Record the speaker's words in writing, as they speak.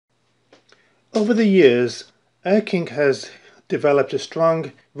Over the years, Air King has developed a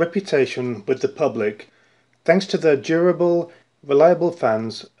strong reputation with the public thanks to their durable, reliable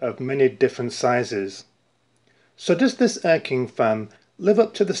fans of many different sizes. So does this Air King fan live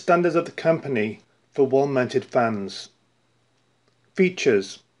up to the standards of the company for wall-mounted fans?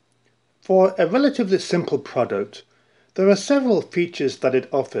 Features. For a relatively simple product, there are several features that it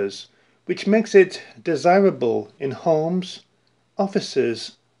offers which makes it desirable in homes,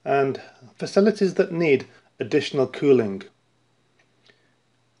 offices, and facilities that need additional cooling.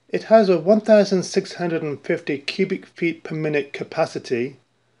 It has a 1,650 cubic feet per minute capacity,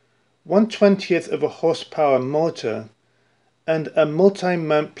 1/20th of a horsepower motor, and a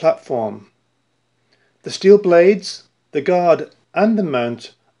multi-mount platform. The steel blades, the guard, and the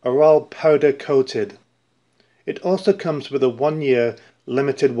mount are all powder coated. It also comes with a 1-year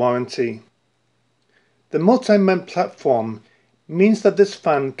limited warranty. The multi-mount platform means that this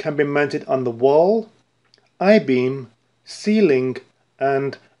fan can be mounted on the wall, I-beam, ceiling,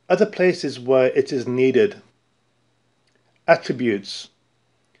 and other places where it is needed. Attributes.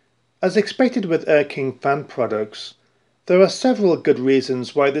 As expected with Air King fan products, there are several good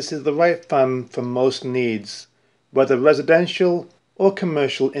reasons why this is the right fan for most needs, whether residential or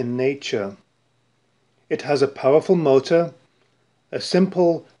commercial in nature. It has a powerful motor, a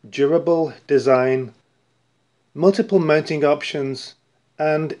simple, durable design, multiple mounting options,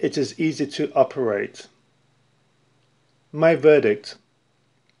 and it is easy to operate. My verdict.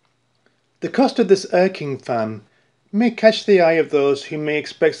 The cost of this Air King fan may catch the eye of those who may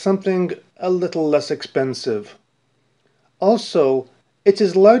expect something a little less expensive. Also, it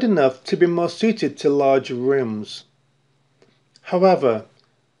is loud enough to be more suited to large rooms. However,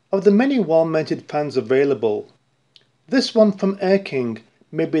 of the many wall-mounted fans available, this one from Air King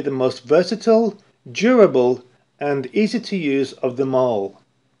may be the most versatile, durable, and easy to use of them all.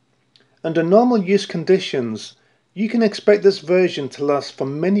 Under normal use conditions, you can expect this version to last for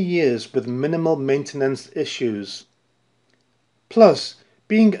many years with minimal maintenance issues. Plus,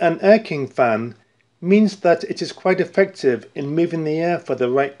 being an Air King fan means that it is quite effective in moving the air for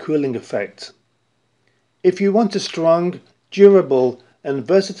the right cooling effect. If you want a strong, durable, and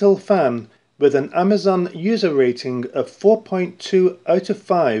versatile fan with an Amazon user rating of 4.2 out of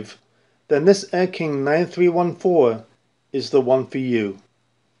 5, then this Air King 9314 is the one for you.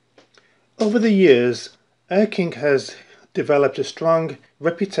 Over the years, Air King has developed a strong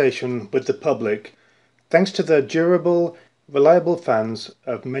reputation with the public thanks to their durable, reliable fans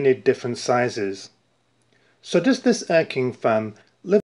of many different sizes. So does this Air King fan